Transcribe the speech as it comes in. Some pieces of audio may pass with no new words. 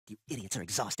you idiots are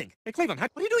exhausting. Hey, Cleveland,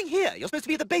 what are you doing here? You're supposed to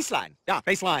be at the baseline. Yeah,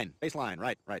 baseline.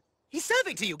 Right. He's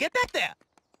serving to you. Get back there.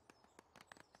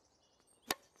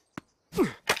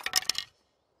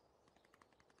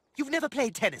 You've never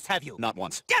played tennis, have you? Not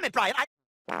once. Damn it, Brian,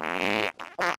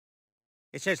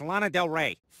 It says Lana Del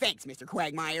Rey. Thanks, Mr.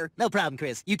 Quagmire. No problem,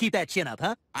 Chris. You keep that chin up,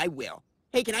 huh? I will.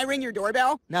 Hey, can I ring your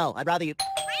doorbell? No, I'd rather you...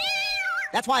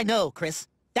 That's why no, Chris.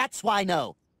 That's why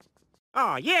no.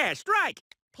 Oh, yeah, strike!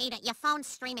 Peter, your phone's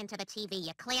streaming to the TV.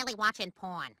 You're clearly watching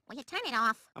porn. Will you turn it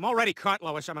off? I'm already caught,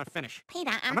 Lois. I'm gonna finish.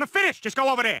 Peter, I'm gonna finish! Just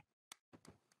go over there!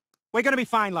 We're gonna be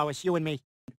fine, Lois, you and me.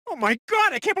 Oh my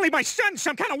God, I can't believe my son's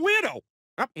some kind of weirdo!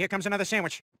 Oh, here comes another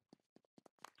sandwich.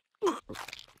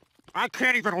 I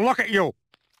can't even look at you!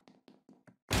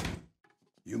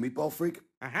 You meatball freak?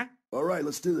 Uh-huh. All right,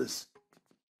 let's do this.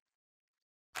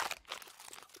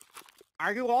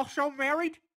 Are you also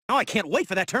married? Oh, I can't wait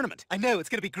for that tournament. I know, it's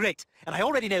gonna be great. And I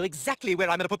already know exactly where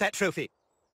I'm gonna put that trophy.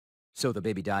 So the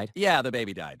baby died? Yeah, the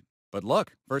baby died. But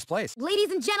look, first place.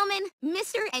 Ladies and gentlemen,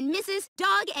 Mr. and Mrs.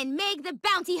 Dog and Meg the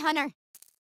Bounty Hunter.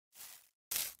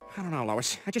 I don't know,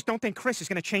 Lois. I just don't think Chris is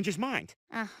gonna change his mind.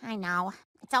 I know.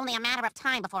 It's only a matter of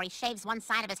time before he shaves one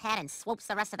side of his head and swoops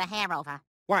the rest of the hair over.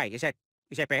 Why? Is that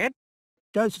bad?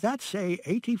 Does that say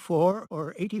 84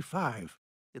 or 85?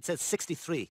 It says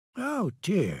 63. Oh,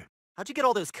 dear. How'd you get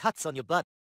all those cuts on your butt?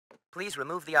 Please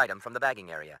remove the item from the bagging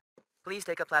area. Please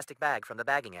take a plastic bag from the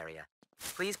bagging area.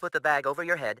 Please put the bag over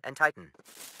your head and tighten.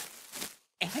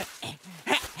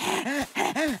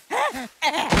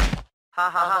 Ha ha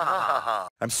ha ha ha.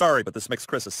 I'm sorry, but this makes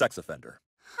Chris a sex offender.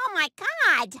 Oh my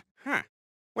God! Huh.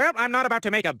 Well, I'm not about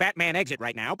to make a Batman exit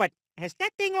right now, but has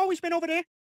that thing always been over there?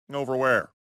 Over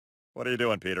where? What are you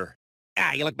doing, Peter?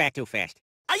 Ah, you look back too fast.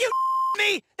 Are you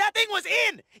me? That thing was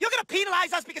in! You're gonna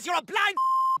penalize us because you're a blind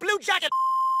blue jacket.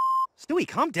 Stewie,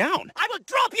 calm down. I will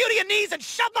drop you to your knees and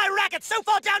shove my racket so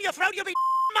far down your throat you'll be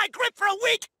my grip for a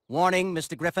week! Warning,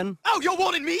 Mr. Griffin. Oh, you're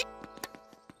warning me?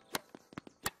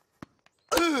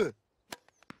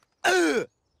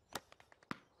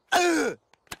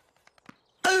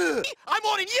 I'm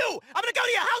warning you! I'm gonna go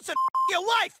to your house and your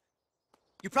wife!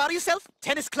 You proud of yourself?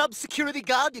 Tennis club security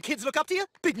guard? Your kids look up to you?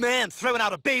 Big man throwing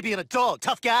out a baby and a dog.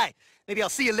 Tough guy. Maybe I'll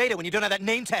see you later when you don't have that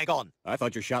name tag on. I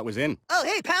thought your shot was in. Oh,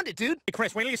 hey, pound it, dude. Hey,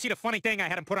 Chris, wait till you see the funny thing I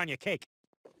had him put on your cake.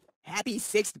 Happy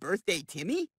 6th birthday,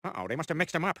 Timmy? Uh-oh, they must have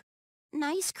mixed him up.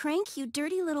 Nice crank, you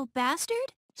dirty little bastard.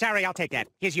 Sorry, I'll take that.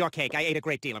 Here's your cake. I ate a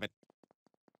great deal of it.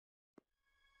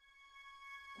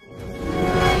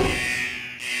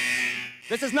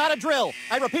 This is not a drill.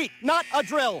 I repeat, not a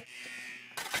drill.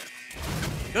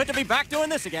 Good to be back doing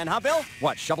this again, huh, Bill?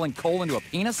 What, shoveling coal into a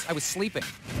penis? I was sleeping.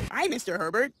 Hi, Mr.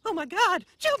 Herbert. Oh my God!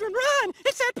 Children, run!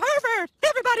 It's that pervert!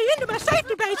 Everybody into my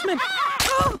safety basement!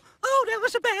 Oh, that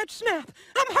was a bad snap.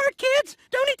 I'm hurt, kids!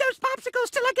 Don't eat those popsicles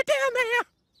till I get down there!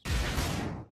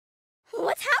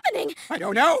 What's happening? I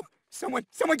don't know. Someone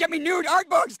get me nude art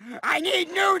books! I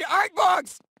need nude art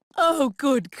books! Oh,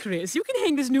 good, Chris. You can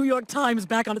hang this New York Times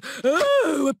back on it.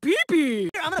 Oh, a peepee!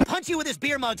 Here, I'm gonna punch you with this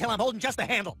beer mug till I'm holding just the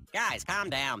handle. Guys, calm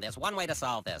down. There's one way to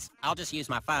solve this. I'll just use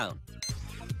my phone.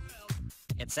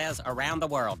 It says Around the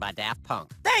World by Daft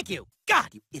Punk. Thank you! God,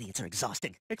 you idiots are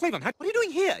exhausting. Hey, Cleveland, what are you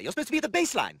doing here? You're supposed to be at the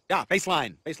baseline. Yeah,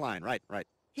 baseline. Right.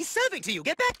 He's serving to you.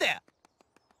 Get back there.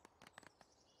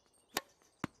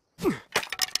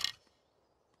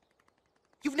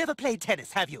 You've never played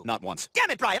tennis, have you? Not once.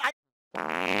 Damn it, Brian,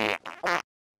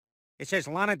 It says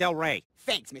Lana Del Rey.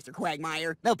 Thanks, Mr.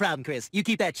 Quagmire. No problem, Chris. You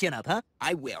keep that chin up, huh?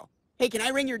 I will. Hey, can I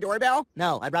ring your doorbell?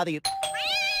 No, I'd rather you...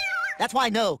 That's why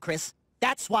no, Chris.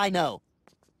 That's why no.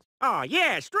 Oh,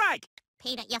 yeah, strike!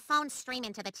 Peter, your phone's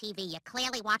streaming to the TV. You're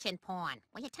clearly watching porn.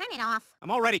 Will you turn it off?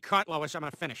 I'm already caught, Lois. I'm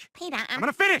gonna finish. Peter, I'm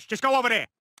gonna finish! Just go over there!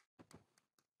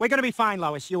 We're gonna be fine,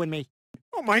 Lois, you and me.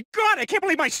 Oh my God, I can't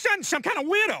believe my son's some kind of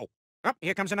weirdo! Oh,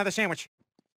 here comes another sandwich.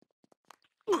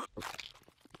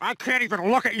 I can't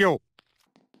even look at you!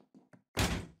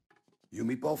 You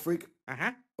meatball freak?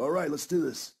 Uh-huh. All right, let's do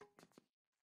this.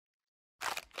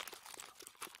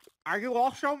 Are you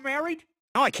also married?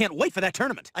 Oh, I can't wait for that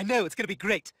tournament. I know, it's gonna be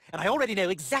great. And I already know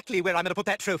exactly where I'm gonna put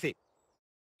that trophy.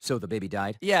 So the baby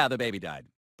died? Yeah, the baby died.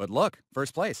 But look,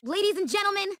 first place. Ladies and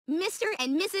gentlemen, Mr.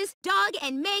 and Mrs. Dog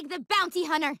and Meg the Bounty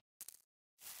Hunter.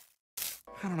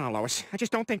 I don't know, Lois. I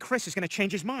just don't think Chris is gonna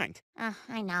change his mind.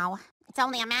 I know. It's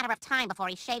only a matter of time before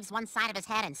he shaves one side of his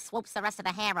head and swoops the rest of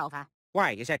the hair over.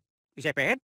 Why? Is that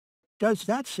bad? Does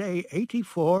that say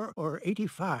 84 or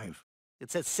 85?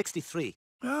 It says 63.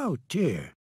 Oh,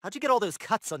 dear. How'd you get all those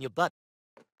cuts on your butt?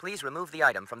 Please remove the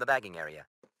item from the bagging area.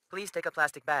 Please take a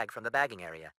plastic bag from the bagging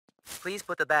area. Please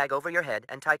put the bag over your head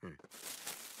and tighten.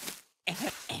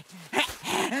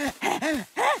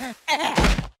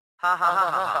 Ha ha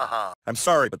ha ha ha. I'm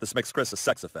sorry, but this makes Chris a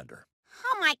sex offender.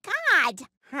 Oh my God!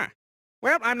 Huh.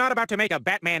 Well, I'm not about to make a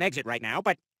Batman exit right now,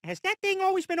 but has that thing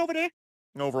always been over there?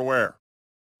 Over where?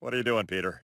 What are you doing,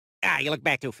 Peter? Ah, you look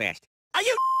back too fast. Are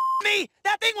you me?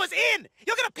 That thing was in!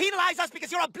 You're gonna penalize us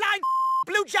because you're a blind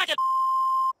blue jacket.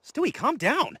 Stewie, calm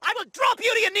down. I will drop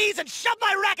you to your knees and shove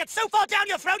my racket so far down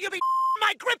your throat you'll be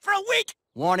my grip for a week!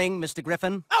 Warning, Mr.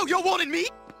 Griffin. Oh, you're warning me?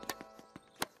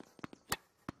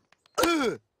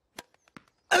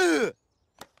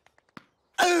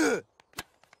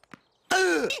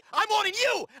 I'm warning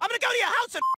you! I'm gonna go to your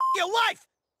house and your wife!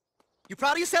 You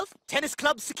proud of yourself? Tennis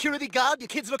club security guard? Your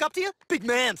kids look up to you? Big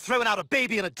man throwing out a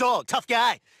baby and a dog. Tough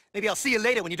guy. Maybe I'll see you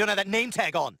later when you don't have that name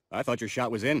tag on. I thought your shot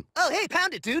was in. Oh, hey,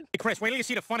 pound it, dude. Hey, Chris, wait till you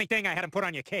see the funny thing I had him put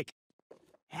on your cake.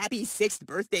 Happy 6th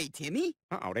birthday, Timmy.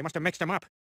 Uh-oh, they must have mixed him up.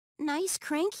 Nice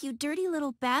crank, you dirty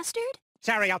little bastard.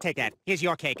 Sorry, I'll take that. Here's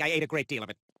your cake. I ate a great deal of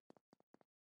it.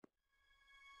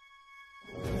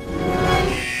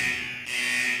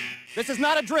 This is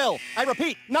not a drill. I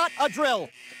repeat, not a drill.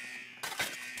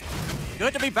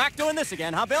 Good to be back doing this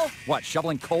again, huh, Bill? What,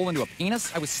 shoveling coal into a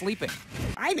penis? I was sleeping.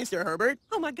 Hi, Mr. Herbert.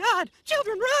 Oh my God!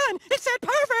 Children, run! It's that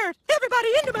pervert! Everybody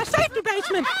into my safety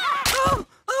basement!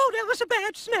 Oh, that was a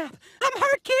bad snap. I'm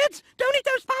hurt, kids. Don't eat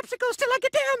those popsicles till I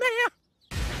get down there.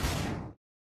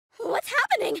 What's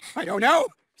happening? I don't know.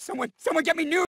 Someone get me new